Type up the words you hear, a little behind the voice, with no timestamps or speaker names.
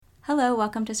Hello,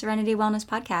 welcome to Serenity Wellness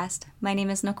Podcast. My name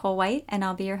is Nicole White, and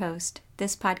I'll be your host.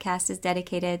 This podcast is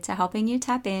dedicated to helping you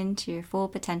tap into your full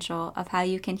potential of how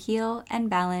you can heal and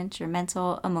balance your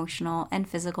mental, emotional, and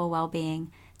physical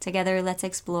well-being. Together, let's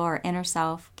explore inner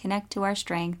self, connect to our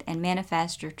strength, and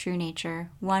manifest your true nature,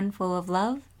 one full of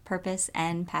love, purpose,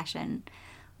 and passion.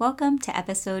 Welcome to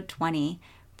episode 20,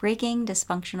 Breaking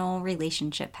Dysfunctional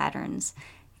Relationship Patterns.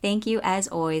 Thank you, as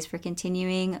always, for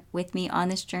continuing with me on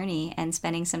this journey and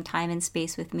spending some time and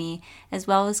space with me, as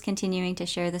well as continuing to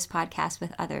share this podcast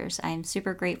with others. I'm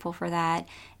super grateful for that.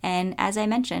 And as I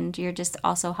mentioned, you're just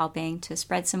also helping to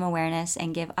spread some awareness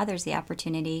and give others the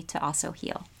opportunity to also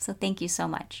heal. So thank you so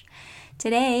much.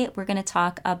 Today, we're going to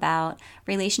talk about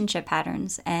relationship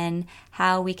patterns and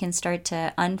how we can start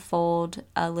to unfold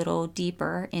a little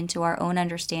deeper into our own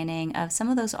understanding of some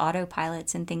of those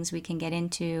autopilots and things we can get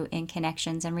into in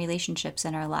connections and relationships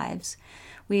in our lives.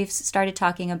 We've started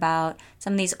talking about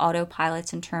some of these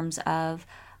autopilots in terms of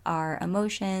our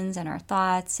emotions and our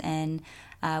thoughts, and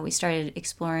we started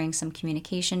exploring some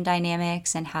communication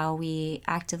dynamics and how we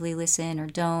actively listen or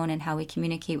don't, and how we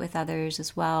communicate with others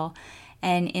as well.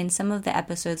 And in some of the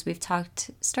episodes, we've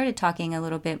started talking a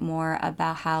little bit more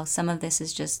about how some of this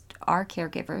is just our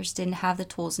caregivers didn't have the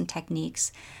tools and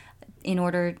techniques in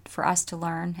order for us to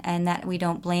learn, and that we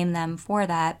don't blame them for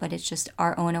that, but it's just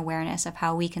our own awareness of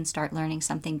how we can start learning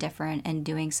something different and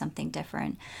doing something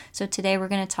different. So today we're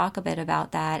going to talk a bit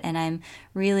about that, and I'm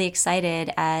really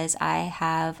excited as I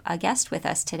have a guest with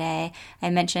us today. I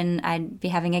mentioned I'd be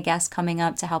having a guest coming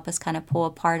up to help us kind of pull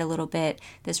apart a little bit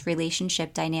this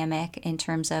relationship dynamic in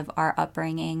terms of our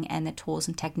upbringing and the tools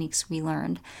and techniques we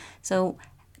learned. So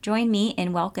join me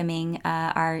in welcoming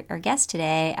our guest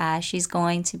today. She's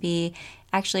going to be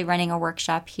actually running a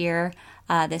workshop here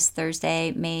this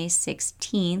Thursday, May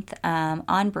 16th,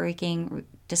 on breaking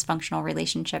dysfunctional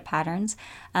relationship patterns.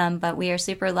 But we are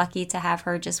super lucky to have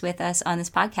her just with us on this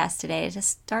podcast today to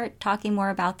start talking more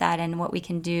about that and what we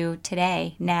can do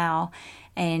today, now,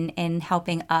 in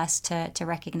helping us to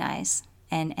recognize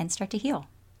and start to heal.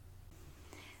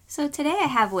 So today I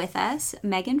have with us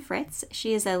Megan Fritz.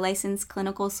 She is a licensed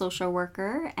clinical social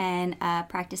worker and a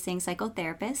practicing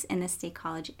psychotherapist in the State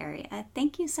College area.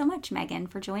 Thank you so much, Megan,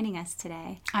 for joining us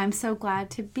today. I'm so glad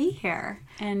to be here.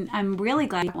 And I'm really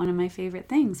glad about one of my favorite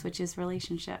things, which is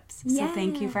relationships. So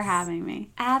Thank you for having me.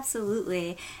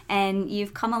 Absolutely. And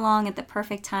you've come along at the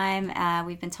perfect time.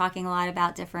 We've been talking a lot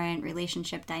about different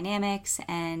relationship dynamics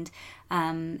and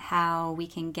how we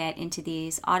can get into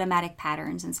these automatic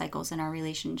patterns and cycles in our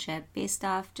relationship based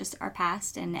off just our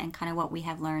past and kind of what we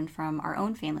have learned from our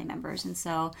own family members. And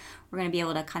so we're going to be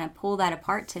able to kind of pull that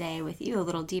apart today with you a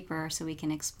little deeper so we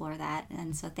can explore that.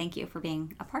 And so thank you for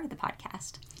being a part of the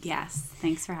podcast. Yes,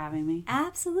 thanks for having me.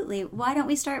 Absolutely. Why don't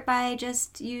we start by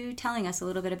just you telling us a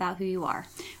little bit about who you are?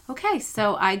 Okay,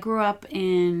 so I grew up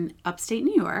in upstate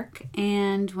New York,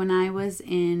 and when I was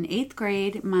in 8th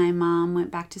grade, my mom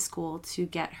went back to school to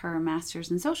get her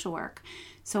master's in social work.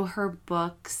 So her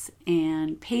books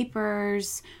and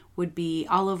papers would be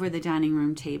all over the dining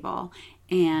room table.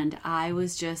 And I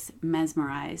was just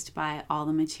mesmerized by all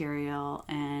the material.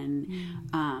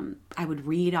 And I would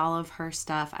read all of her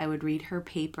stuff. I would read her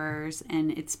papers.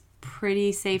 And it's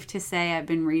pretty safe to say I've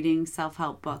been reading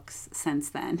self-help books since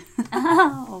then.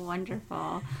 Oh,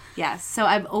 wonderful. Yes. So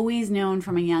I've always known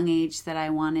from a young age that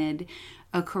I wanted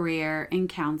a career in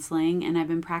counseling. And I've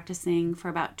been practicing for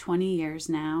about 20 years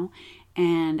now.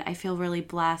 And I feel really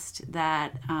blessed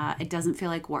that it doesn't feel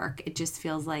like work. It just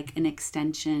feels like an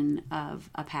extension of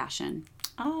a passion.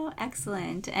 Oh,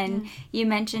 excellent. And you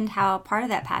mentioned how part of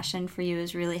that passion for you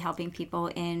is really helping people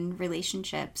in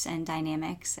relationships and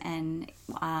dynamics and,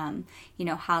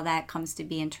 how that comes to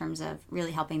be in terms of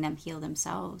really helping them heal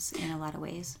themselves in a lot of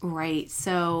ways. Right.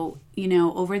 So,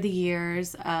 over the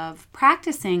years of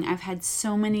practicing, I've had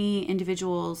so many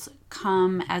individuals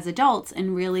come as adults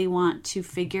and really want to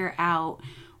figure out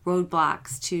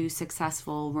roadblocks to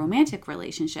successful romantic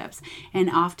relationships. And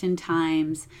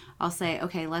oftentimes I'll say,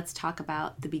 okay, let's talk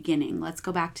about the beginning. Let's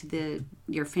go back to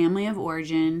your family of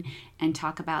origin and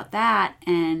talk about that.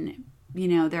 And,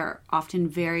 they're often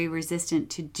very resistant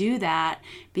to do that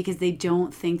because they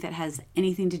don't think that has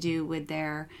anything to do with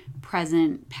their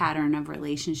present pattern of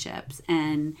relationships.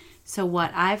 And so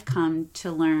what I've come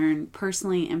to learn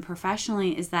personally and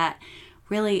professionally is that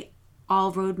really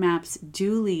all roadmaps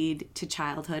do lead to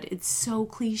childhood. It's so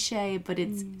cliche, but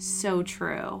it's so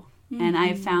true. Mm-hmm. And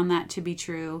I've found that to be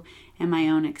true in my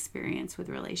own experience with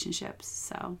relationships.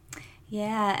 So,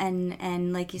 yeah,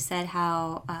 and like you said,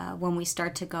 how when we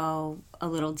start to go a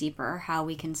little deeper, how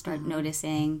we can start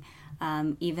noticing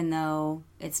even though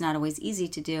it's not always easy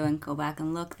to do and go back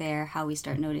and look there, how we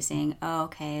start noticing, oh,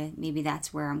 okay, maybe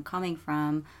that's where I'm coming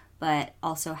from, but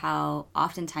also how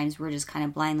oftentimes we're just kind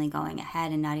of blindly going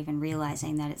ahead and not even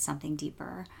realizing that it's something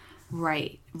deeper.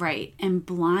 Right. And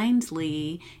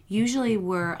blindly, usually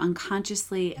we're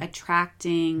unconsciously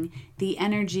attracting the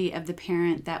energy of the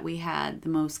parent that we had the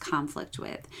most conflict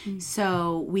with.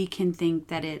 So we can think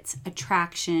that it's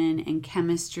attraction and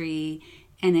chemistry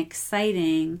and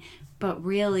exciting, but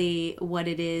really what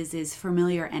it is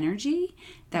familiar energy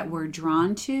that we're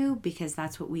drawn to because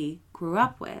that's what we grew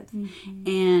up with.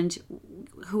 And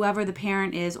whoever the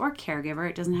parent is or caregiver,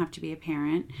 it doesn't have to be a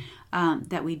parent,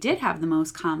 that we did have the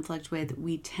most conflict with,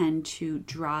 we tend to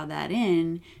draw that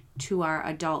in to our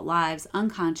adult lives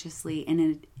unconsciously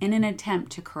in an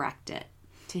attempt to correct it,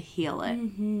 to heal it.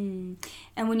 And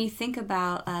when you think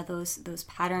about those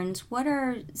patterns, what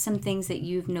are some things that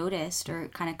you've noticed or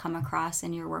kind of come across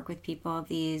in your work with people of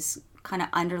these kind of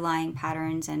underlying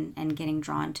patterns and getting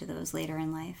drawn to those later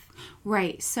in life?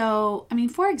 Right. So, I mean,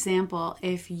 for example,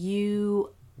 if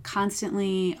you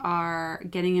constantly are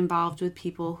getting involved with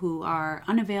people who are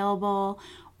unavailable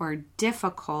or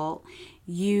difficult,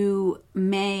 you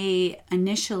may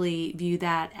initially view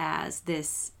that as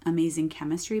this amazing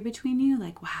chemistry between you.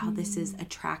 Like, wow, this is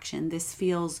attraction. This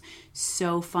feels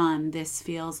so fun. This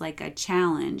feels like a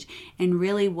challenge. And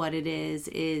really what it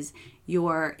is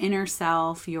your inner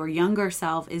self, your younger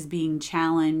self is being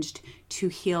challenged to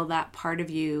heal that part of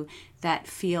you that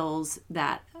feels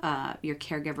that your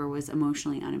caregiver was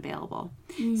emotionally unavailable.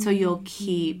 So you'll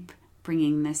keep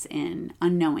bringing this in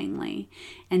unknowingly.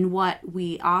 And what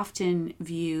we often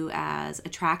view as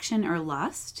attraction or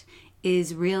lust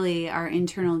is really our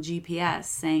internal GPS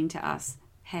saying to us,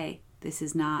 hey, this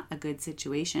is not a good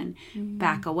situation.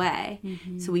 Back away.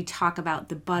 So we talk about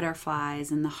the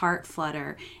butterflies and the heart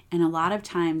flutter. And a lot of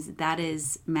times that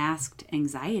is masked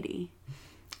anxiety.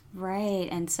 Right.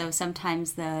 And so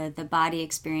sometimes the body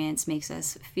experience makes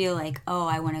us feel like, oh,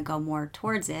 I want to go more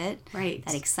towards it. Right.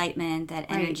 That excitement, that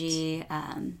energy,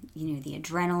 the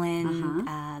adrenaline,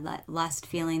 that lust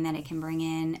feeling that it can bring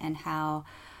in, and how,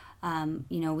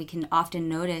 we can often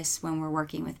notice when we're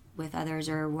working with others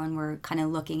or when we're kind of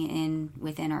looking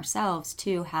within ourselves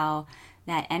too, how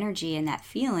that energy and that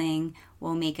feeling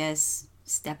will make us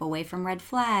step away from red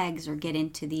flags or get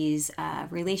into these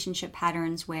relationship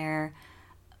patterns where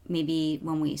maybe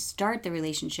when we start the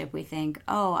relationship, we think,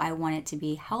 oh, I want it to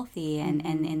be healthy and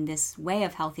in this way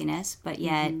of healthiness, but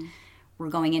yet we're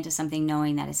going into something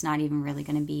knowing that it's not even really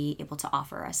going to be able to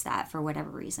offer us that for whatever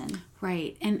reason.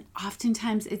 Right. And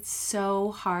oftentimes it's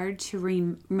so hard to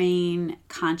remain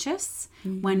conscious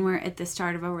when we're at the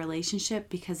start of a relationship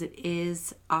because it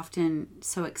is often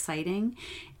so exciting.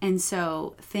 And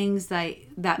so things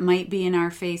that might be in our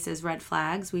face as red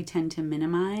flags, we tend to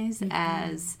minimize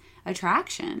as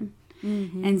attraction.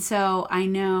 And so I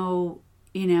know,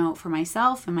 for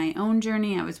myself and my own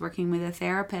journey, I was working with a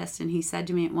therapist and he said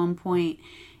to me at one point,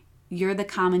 you're the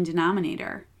common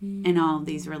denominator in all of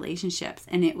these relationships.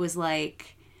 And it was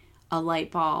like a light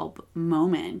bulb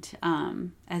moment,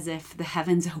 as if the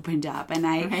heavens opened up. And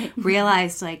I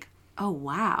realized like, oh,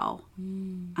 wow,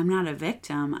 I'm not a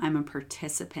victim, I'm a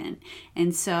participant.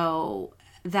 And so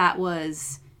that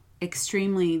was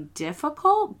extremely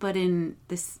difficult, but in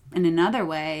another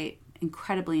way,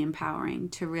 incredibly empowering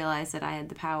to realize that I had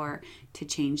the power to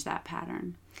change that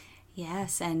pattern.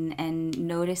 Yes, and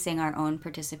noticing our own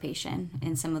participation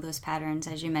in some of those patterns,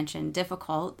 as you mentioned,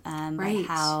 difficult, but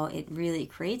how it really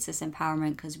creates this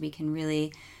empowerment because we can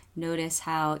really notice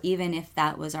how even if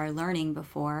that was our learning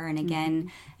before, and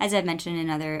again, as I've mentioned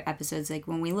in other episodes, like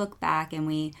when we look back and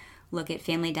we look at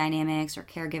family dynamics or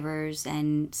caregivers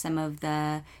and some of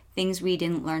the things we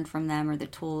didn't learn from them or the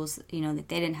tools, that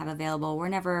they didn't have available, we're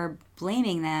never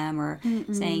blaming them or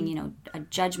saying, a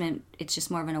judgment. It's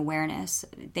just more of an awareness.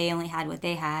 They only had what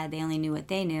they had. They only knew what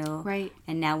they knew. Right.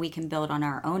 And now we can build on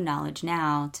our own knowledge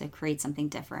now to create something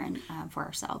different for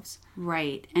ourselves.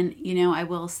 Right. And, I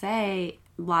will say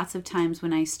lots of times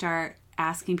when I start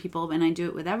asking people, and I do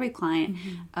it with every client,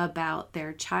 about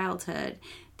their childhood,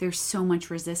 there's so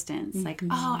much resistance. Like,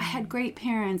 oh, I had great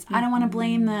parents. I don't want to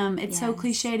blame them. It's so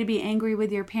cliche to be angry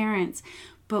with your parents.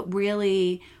 But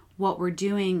really, what we're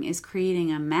doing is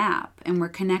creating a map, and we're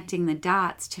connecting the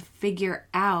dots to figure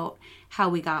out how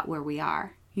we got where we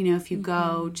are. If you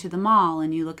go to the mall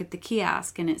and you look at the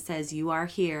kiosk and it says you are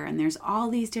here, and there's all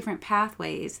these different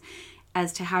pathways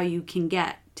as to how you can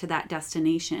get to that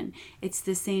destination. It's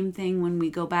the same thing when we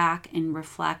go back and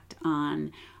reflect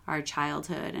on our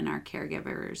childhood and our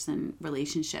caregivers and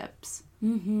relationships.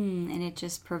 And it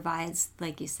just provides,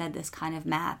 like you said, this kind of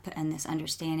map and this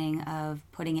understanding of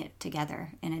putting it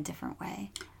together in a different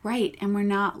way. Right. And we're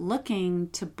not looking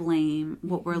to blame.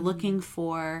 What we're looking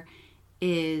for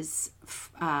is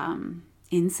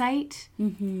insight,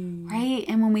 right?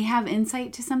 And when we have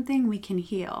insight to something, we can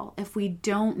heal. If we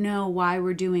don't know why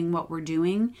we're doing what we're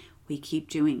doing, we keep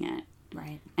doing it.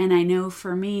 Right. And I know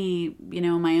for me,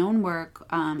 my own work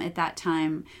at that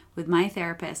time with my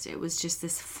therapist, it was just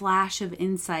this flash of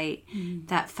insight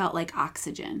that felt like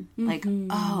oxygen. Like,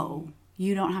 oh,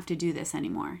 you don't have to do this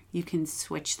anymore. You can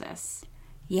switch this.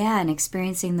 Yeah, and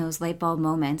experiencing those light bulb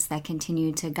moments that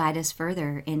continue to guide us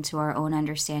further into our own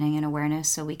understanding and awareness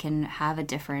so we can have a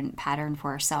different pattern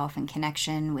for ourselves and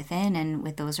connection within and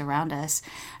with those around us.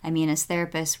 I mean, as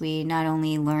therapists, we not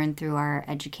only learn through our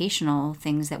educational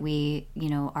things that we,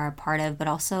 are a part of, but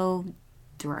also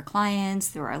through our clients,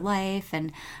 through our life.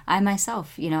 And I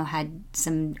myself, had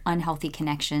some unhealthy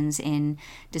connections in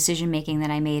decision making that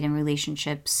I made in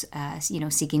relationships,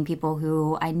 seeking people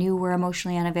who I knew were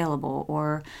emotionally unavailable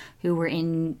or who were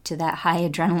into that high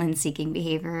adrenaline seeking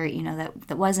behavior,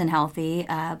 that wasn't healthy,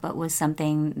 but was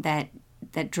something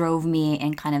that drove me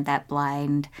in kind of that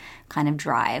blind kind of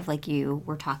drive like you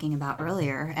were talking about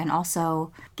earlier. And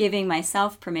also giving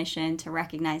myself permission to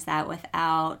recognize that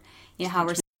without, how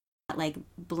we're like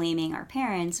blaming our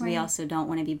parents, right. We also don't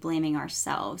want to be blaming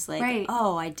ourselves. Like, right.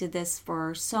 Oh, I did this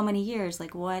for so many years.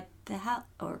 Like, what the hell?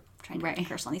 Or trying to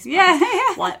curse on these people.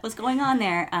 Yeah. What was going on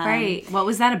there? Right. What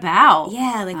was that about?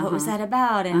 Yeah. Like, what was that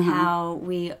about? And how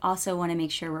we also want to make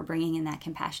sure we're bringing in that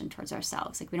compassion towards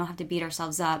ourselves. Like, we don't have to beat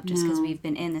ourselves up just because we've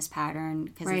been in this pattern.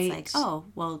 Because it's like, oh,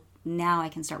 well, now I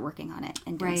can start working on it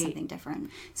and doing something different.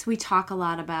 So we talk a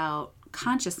lot about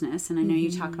consciousness, and I know you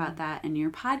talk about that in your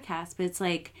podcast, but it's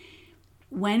like,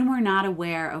 when we're not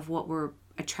aware of what we're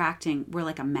attracting, we're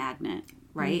like a magnet,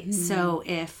 right? So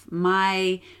if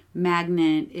my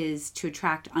magnet is to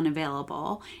attract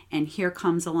unavailable, and here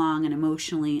comes along an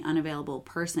emotionally unavailable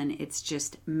person, it's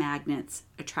just magnets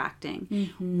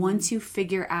attracting. Once you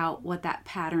figure out what that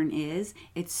pattern is,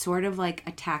 it's sort of like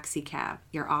a taxi cab.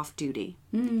 You're off duty.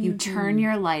 You turn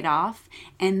your light off,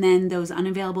 and then those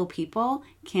unavailable people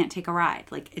can't take a ride.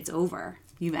 Like, it's over.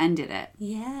 You've ended it.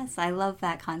 Yes, I love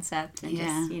that concept. And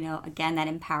just, again, that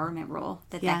empowerment role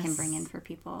that can bring in for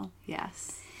people.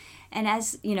 Yes. And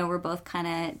as, we're both kind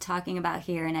of talking about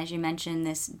here, and as you mentioned,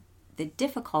 the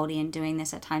difficulty in doing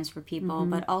this at times for people,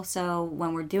 but also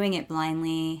when we're doing it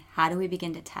blindly, how do we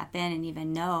begin to tap in and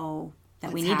even know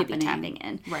that we need to be tapping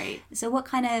in? Right. So what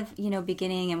kind of,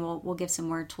 beginning, and we'll give some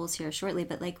more tools here shortly,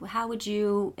 but like, how would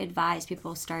you advise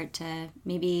people start to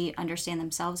maybe understand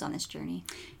themselves on this journey?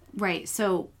 Right.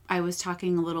 So I was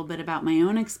talking a little bit about my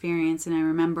own experience, and I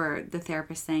remember the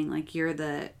therapist saying, like, you're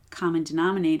the common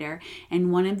denominator.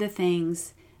 And one of the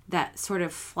things that sort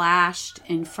of flashed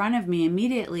in front of me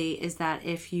immediately is that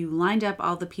if you lined up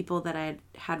all the people that I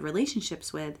had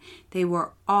relationships with, they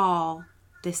were all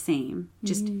the same,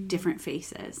 just different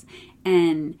faces.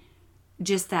 And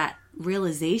just that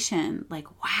realization, like,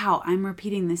 wow, I'm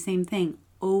repeating the same thing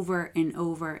over and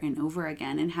over and over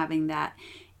again, and having that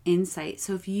insight.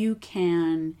 So if you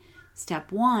can,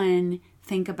 step one,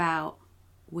 think about,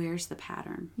 where's the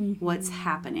pattern? What's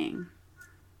happening?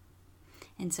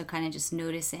 And so kind of just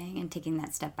noticing and taking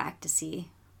that step back to see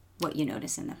what you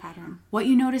notice in the pattern. What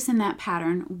you notice in that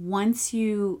pattern, once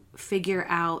you figure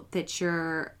out that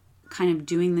you're kind of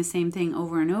doing the same thing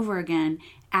over and over again,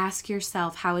 ask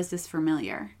yourself, how is this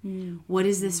familiar? What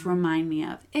does this remind me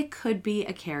of? It could be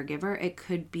a caregiver. It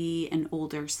could be an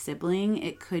older sibling.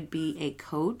 It could be a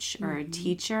coach or a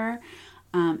teacher.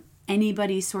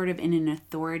 Anybody sort of in an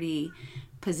authority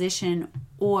position,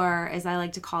 or as I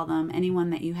like to call them, anyone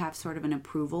that you have sort of an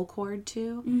approval cord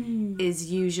to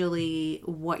is usually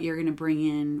what you're going to bring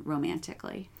in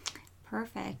romantically.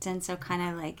 Perfect. And so kind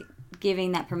of like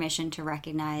giving that permission to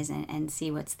recognize and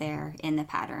see what's there in the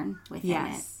pattern within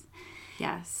it.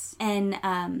 Yes.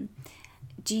 And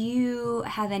do you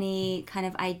have any kind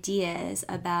of ideas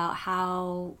about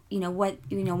how,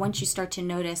 once you start to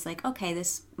notice, like, okay,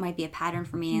 this might be a pattern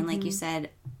for me. And like you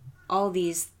said, all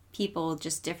these people,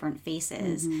 just different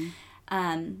faces.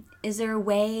 Is there a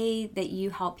way that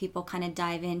you help people kind of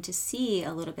dive in to see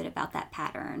a little bit about that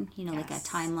pattern, like a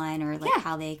timeline or like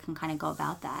how they can kind of go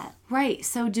about that? Right.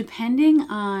 So depending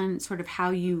on sort of how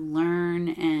you learn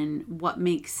and what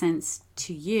makes sense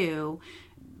to you,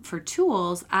 for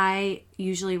tools, I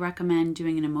usually recommend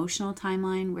doing an emotional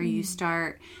timeline where you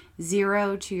start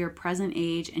 0 to your present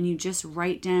age and you just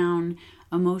write down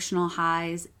emotional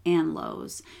highs and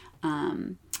lows.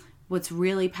 what's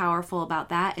really powerful about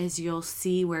that is you'll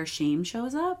see where shame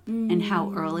shows up and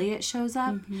how early it shows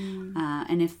up.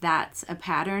 And if that's a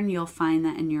pattern, you'll find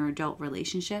that in your adult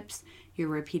relationships, you're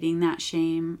repeating that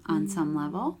shame on some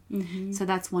level. So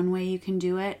that's one way you can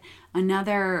do it.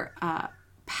 Another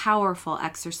powerful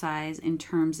exercise in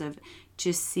terms of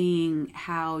just seeing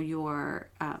how your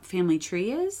family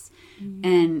tree is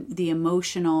and the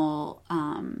emotional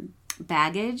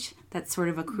baggage that's sort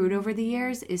of accrued over the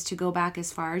years is to go back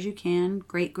as far as you can,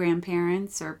 great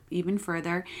grandparents or even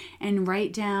further, and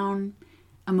write down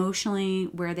emotionally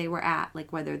where they were at,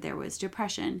 like whether there was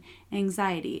depression,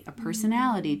 anxiety, a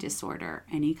personality disorder,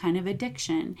 any kind of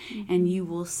addiction, and you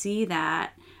will see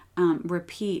that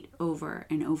repeat over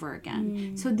and over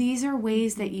again. So these are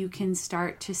ways that you can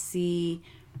start to see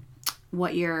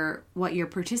what you're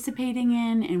participating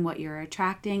in and what you're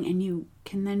attracting, and you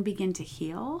can then begin to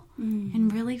heal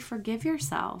and really forgive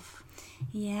yourself.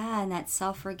 Yeah, and that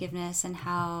self-forgiveness and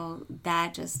how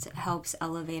that just helps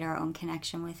elevate our own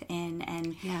connection within.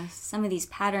 And some of these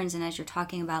patterns, and as you're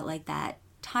talking about like that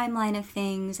timeline of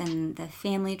things and the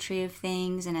family tree of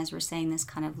things, and as we're saying, this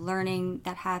kind of learning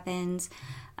that happens,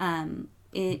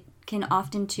 it can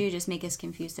often too just make us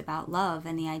confused about love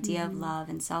and the idea of love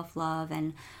and self-love.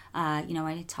 And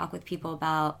I talk with people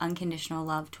about unconditional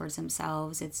love towards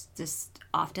themselves. It's just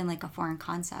often like a foreign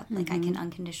concept. Like, I can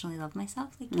unconditionally love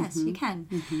myself. Like, yes, you can.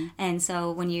 And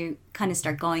so when you kind of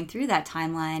start going through that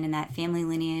timeline and that family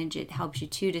lineage, it helps you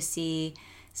too to see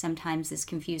sometimes this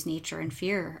confused nature and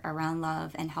fear around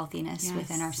love and healthiness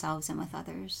within ourselves and with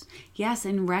others. Yes,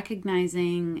 and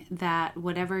recognizing that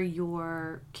whatever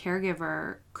your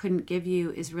caregiver couldn't give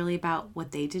you is really about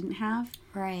what they didn't have.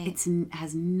 Right. It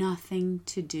has nothing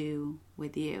to do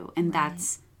with you. And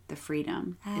that's the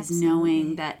freedom, Absolutely. Is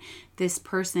knowing that this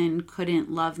person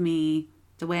couldn't love me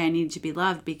the way I needed to be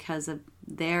loved because of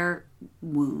their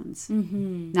wounds,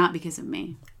 not because of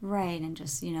me. Right, and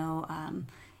just,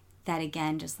 that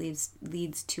again just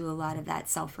leads to a lot of that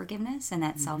self-forgiveness and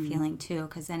that self-healing too,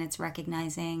 because then it's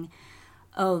recognizing,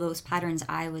 oh, those patterns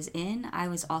I was in, I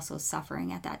was also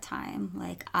suffering at that time.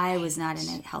 Like, I was not in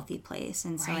a healthy place,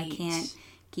 and so I can't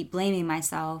keep blaming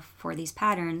myself for these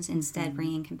patterns, instead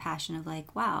bringing compassion of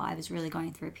like, wow, I was really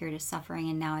going through a period of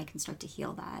suffering, and now I can start to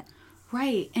heal that.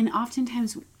 Right. And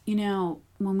oftentimes,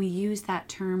 when we use that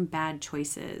term bad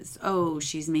choices, oh,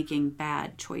 she's making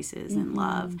bad choices in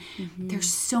love, there's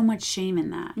so much shame in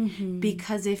that.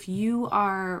 Because if you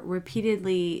are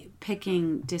repeatedly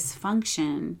picking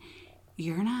dysfunction,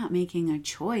 you're not making a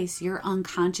choice. You're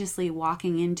unconsciously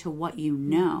walking into what you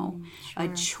know. Sure.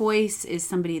 A choice is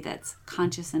somebody that's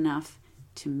conscious enough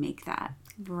to make that.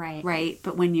 Right. Right.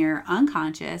 But when you're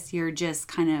unconscious, you're just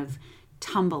kind of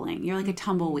tumbling. You're like a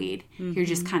tumbleweed. You're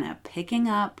just kind of picking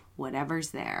up whatever's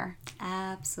there.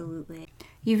 Absolutely.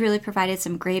 You've really provided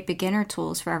some great beginner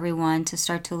tools for everyone to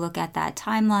start to look at that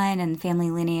timeline and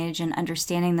family lineage and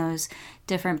understanding those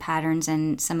different patterns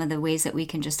and some of the ways that we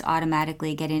can just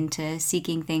automatically get into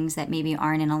seeking things that maybe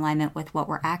aren't in alignment with what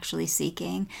we're actually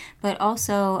seeking, but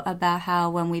also about how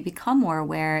when we become more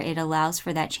aware, it allows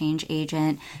for that change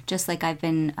agent, just like I've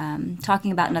been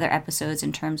talking about in other episodes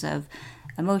in terms of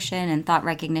emotion and thought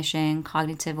recognition,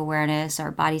 cognitive awareness,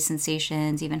 our body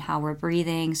sensations, even how we're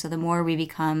breathing. So the more we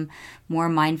become more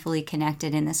mindfully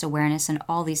connected in this awareness and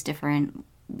all these different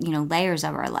layers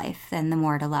of our life, then the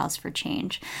more it allows for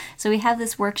change. So we have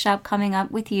this workshop coming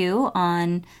up with you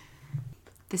on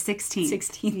the 16th.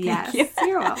 16th. Yes.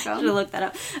 You're welcome. Should have looked that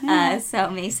up. Yeah. So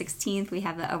May 16th, we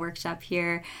have a workshop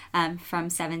here from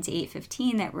 7 to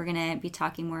 8:15 that we're going to be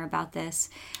talking more about this.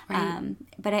 Right.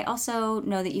 But I also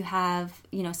know that you have,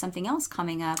 something else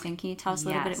coming up. And can you tell us a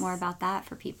little bit more about that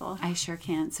for people? I sure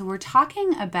can. So we're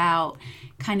talking about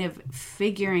kind of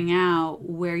figuring out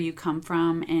where you come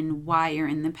from and why you're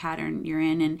in the pattern you're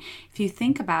in. And if you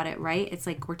think about it, right, it's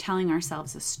like we're telling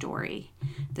ourselves a story.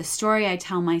 The story I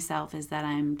tell myself is that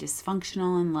I'm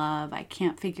dysfunctional in love. I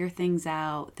can't figure things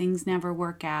out. Things never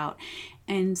work out.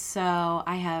 And so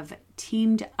I have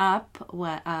teamed up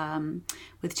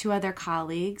with two other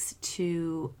colleagues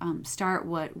to start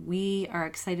what we are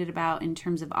excited about in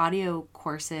terms of audio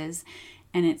courses.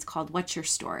 And it's called What's Your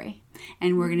Story?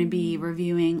 And we're going to be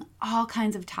reviewing all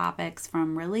kinds of topics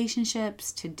from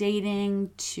relationships to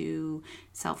dating to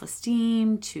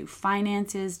self-esteem to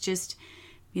finances. Just,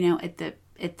 at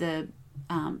the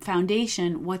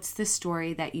foundation, what's the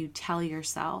story that you tell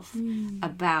yourself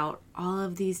about all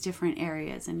of these different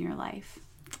areas in your life?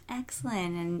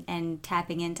 Excellent. And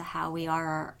tapping into how we are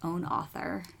our own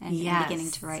author and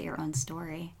beginning to write your own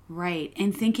story. Right.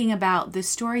 And thinking about the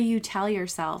story you tell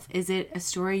yourself. Is it a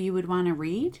story you would want to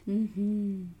read?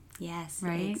 Yes,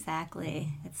 right? Exactly.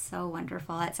 It's so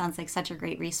wonderful. That sounds like such a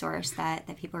great resource that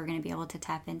people are going to be able to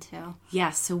tap into.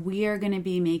 Yes, so we are going to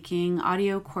be making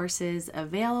audio courses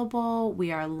available.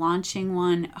 We are launching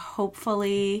one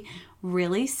hopefully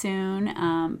really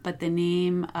soon, but the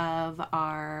name of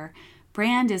our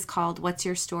brand is called What's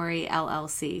Your Story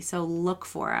LLC. So look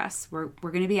for us. We're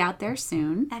going to be out there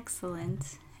soon.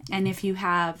 Excellent. And if you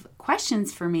have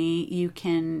questions for me, you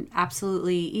can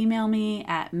absolutely email me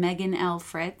at Megan L.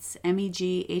 Fritz,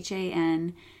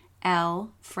 MEGHANL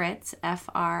Fritz,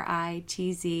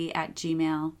 FRITZ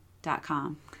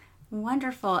 @gmail.com.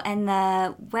 Wonderful. And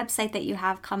the website that you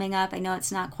have coming up, I know it's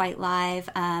not quite live,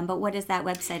 but what is that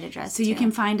website address? So you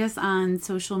can find us on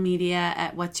social media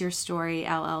at What's Your Story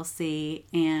LLC,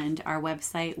 and our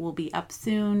website will be up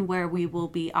soon where we will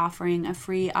be offering a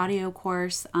free audio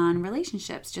course on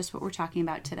relationships, just what we're talking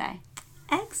about today.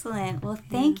 Excellent. Well,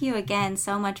 thank you again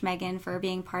so much, Megan, for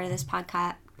being part of this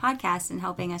podcast and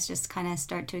helping us just kind of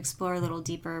start to explore a little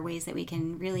deeper ways that we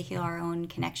can really heal our own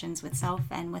connections with self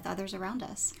and with others around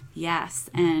us. Yes,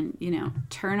 and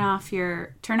turn off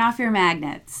your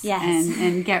magnets. Yes.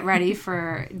 and get ready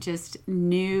for just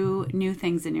new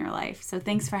things in your life. So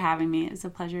thanks for having me. It was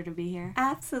a pleasure to be here.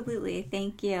 Absolutely.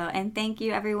 Thank you. And thank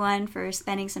you everyone for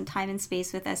spending some time and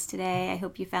space with us today. I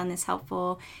hope you found this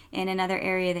helpful in another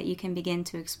area that you can begin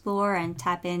to explore and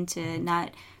tap into, not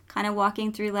kind of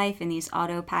walking through life in these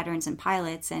auto patterns and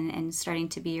pilots and starting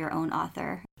to be your own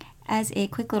author. As a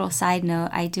quick little side note,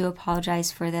 I do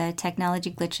apologize for the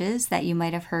technology glitches that you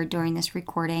might have heard during this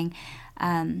recording.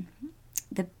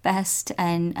 The best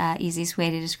and easiest way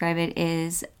to describe it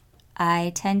is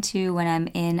I tend to, when I'm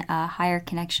in a higher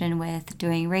connection with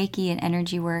doing Reiki and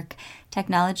energy work,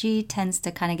 technology tends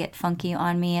to kind of get funky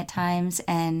on me at times,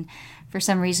 and for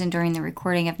some reason during the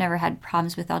recording, I've never had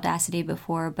problems with Audacity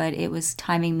before, but it was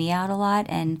timing me out a lot,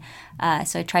 and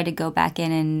so I tried to go back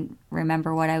in and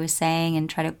remember what I was saying and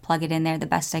try to plug it in there the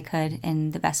best I could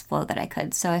in the best flow that I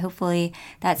could. So hopefully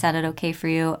that sounded okay for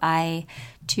you.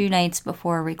 2 nights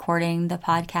before recording the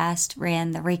podcast,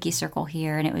 ran the Reiki circle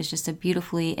here, and it was just a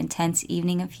beautifully intense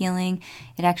evening of healing.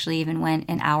 It actually even went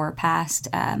an hour past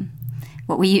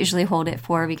what we usually hold it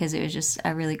for, because it was just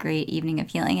a really great evening of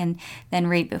healing. And then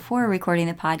right before recording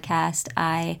the podcast,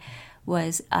 I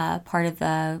was part of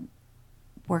the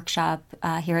workshop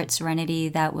here at Serenity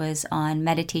that was on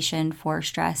meditation for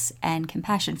stress and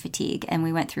compassion fatigue. And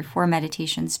we went through 4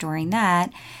 meditations during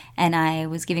that. And I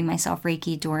was giving myself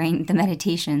Reiki during the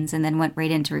meditations and then went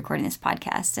right into recording this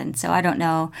podcast. And so I don't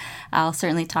know, I'll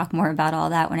certainly talk more about all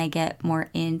that when I get more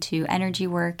into energy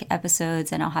work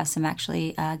episodes, and I'll have some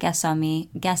actually guests on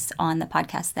the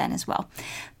podcast then as well.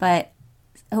 But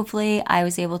hopefully I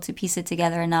was able to piece it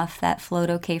together enough that flowed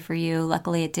okay for you.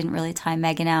 Luckily, it didn't really time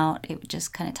Megan out. It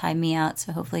just kind of timed me out.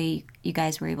 So hopefully you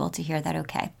guys were able to hear that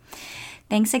okay.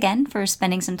 Thanks again for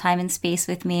spending some time and space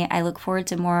with me. I look forward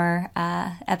to more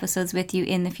episodes with you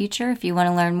in the future. If you want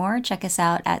to learn more, check us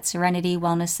out at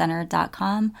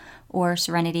serenitywellnesscenter.com or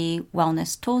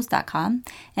serenitywellnesstools.com.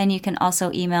 And you can also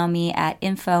email me at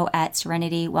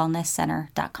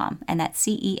info@serenitywellnesscenter.com. And that's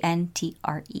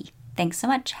CENTRE. Thanks so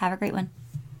much. Have a great one.